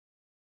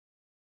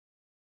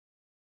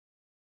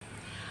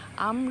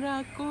আমরা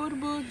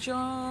করব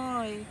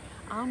জয়,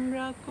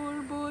 আমরা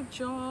করব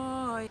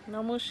জয়।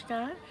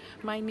 Namaskar,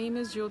 my name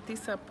is Jyoti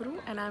Sapru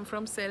and I'm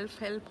from Self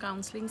Help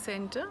Counseling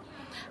Center.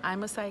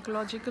 I'm a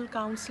psychological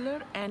counselor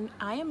and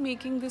I am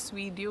making this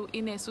video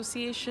in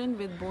association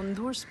with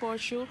Bandhur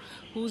Sparsha,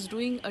 who's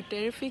doing a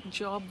terrific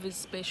job with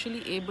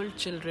specially abled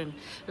children.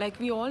 Like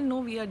we all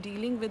know, we are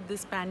dealing with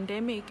this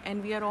pandemic and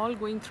we are all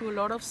going through a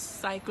lot of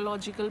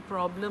psychological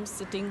problems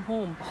sitting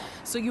home.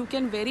 So you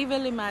can very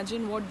well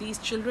imagine what these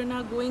children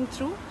are going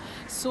through.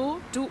 So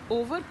to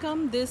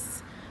overcome this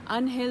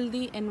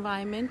unhealthy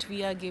environment,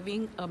 we are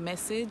giving a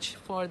message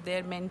for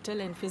their mental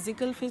and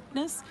physical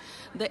fitness.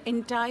 The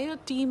entire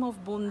team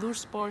of Bandhur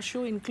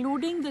Sparsha,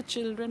 including the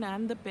children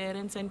and the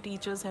parents and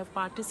teachers, have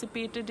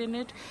participated in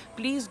it.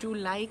 Please do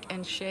like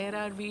and share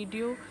our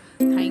video.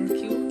 Thank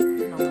you.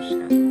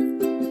 Namaskar.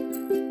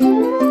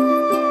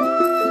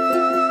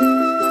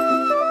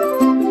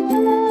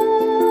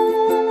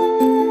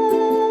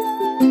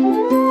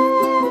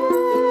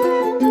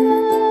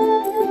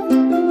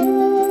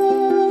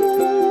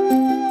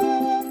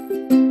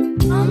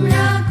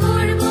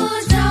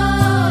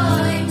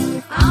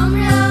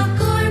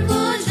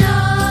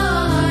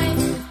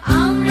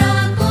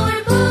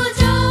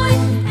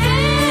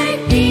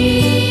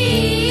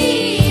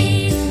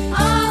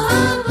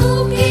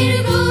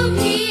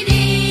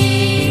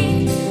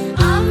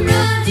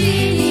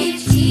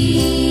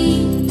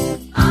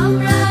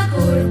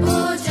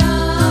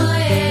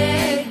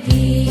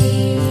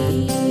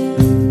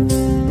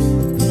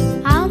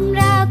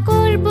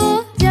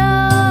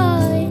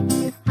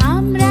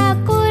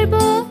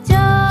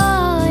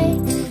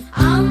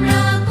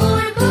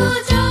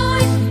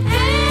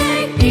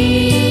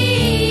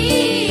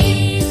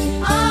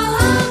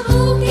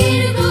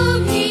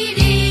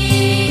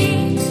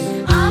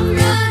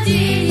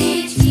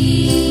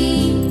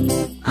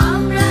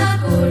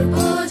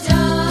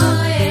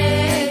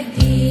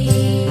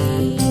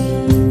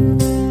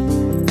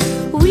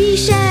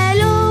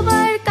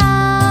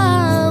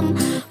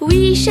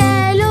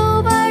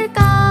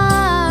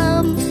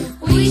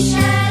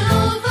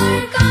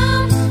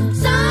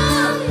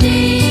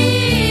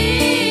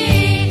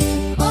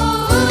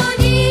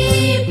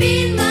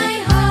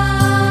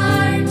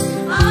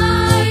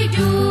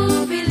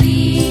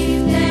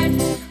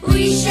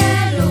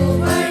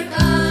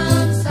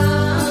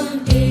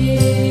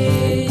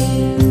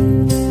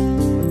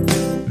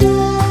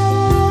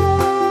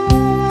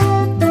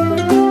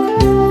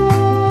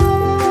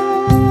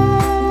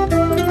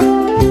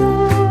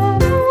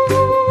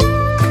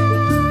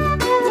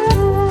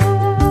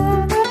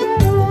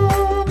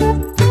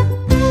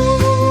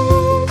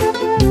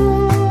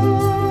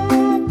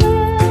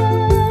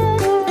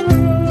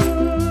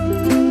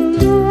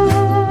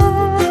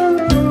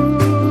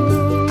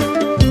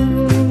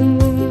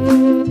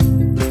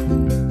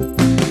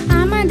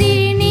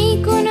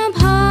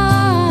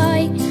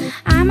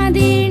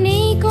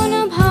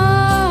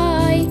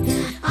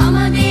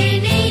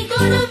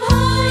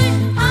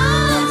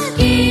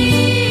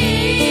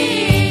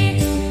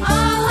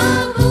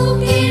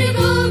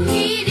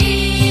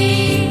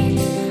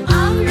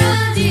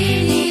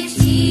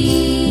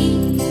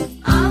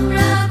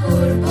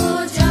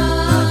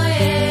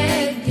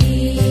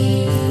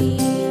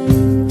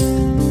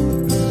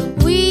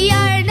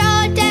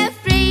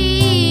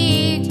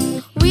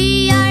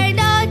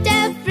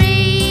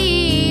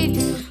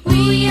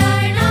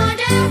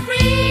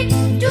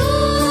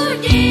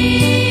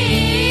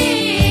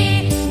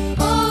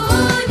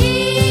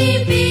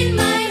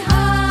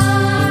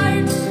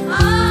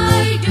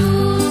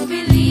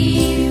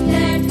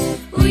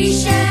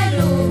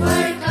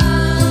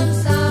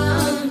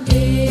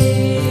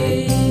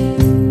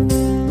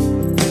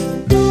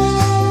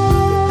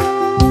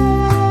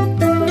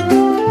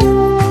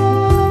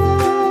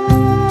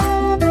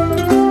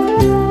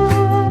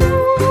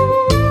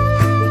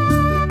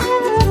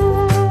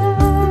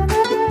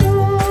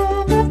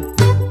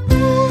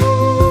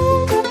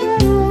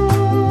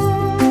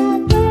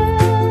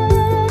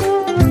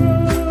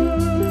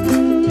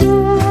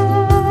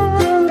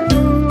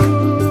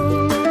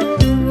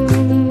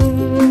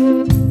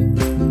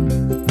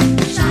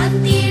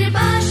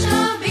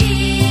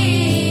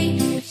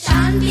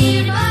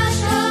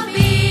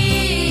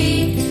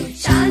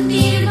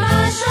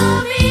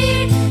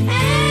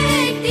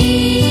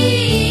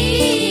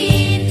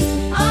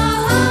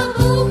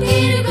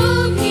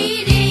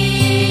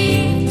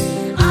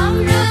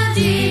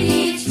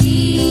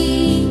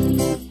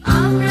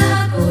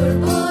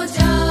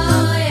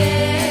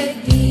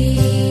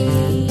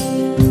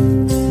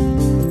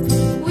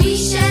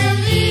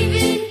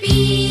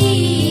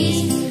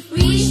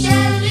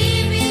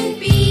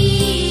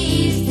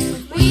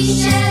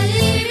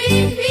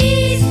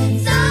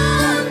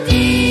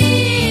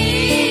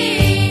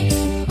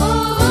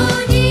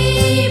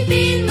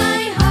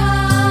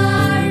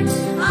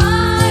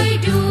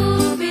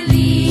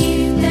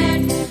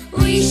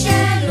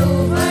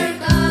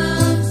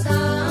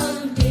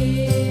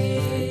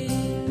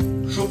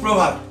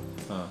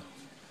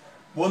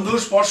 বন্ধুর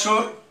স্পর্শ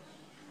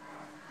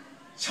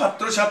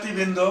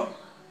ছাত্রছাত্রীবৃন্দ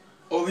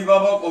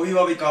অভিভাবক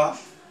অভিভাবিকা,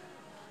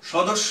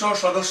 সদস্য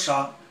সদস্যা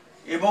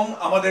এবং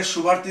আমাদের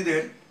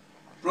শুভার্থীদের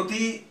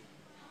প্রতি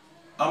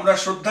আমরা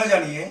শ্রদ্ধা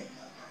জানিয়ে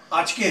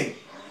আজকে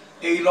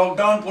এই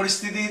লকডাউন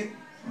পরিস্থিতির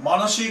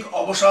মানসিক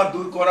অবসাদ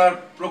দূর করার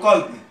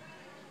প্রকল্পে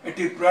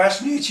একটি প্রয়াস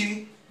নিয়েছি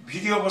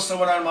ভিডিও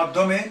উপস্থাপনার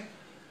মাধ্যমে।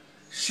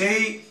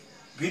 সেই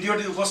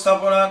ভিডিওটি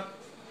উপস্থাপনার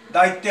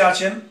দায়িত্বে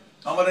আছেন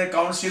আমাদের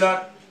কাউন্সিলর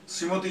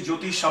শ্রীমতী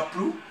জ্যোতি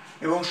সাপ্রু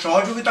এবং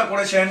সহযোগিতা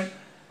করেছেন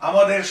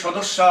আমাদের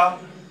সদস্যা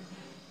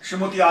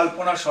শ্রীমতী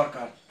আলপনা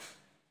সরকার।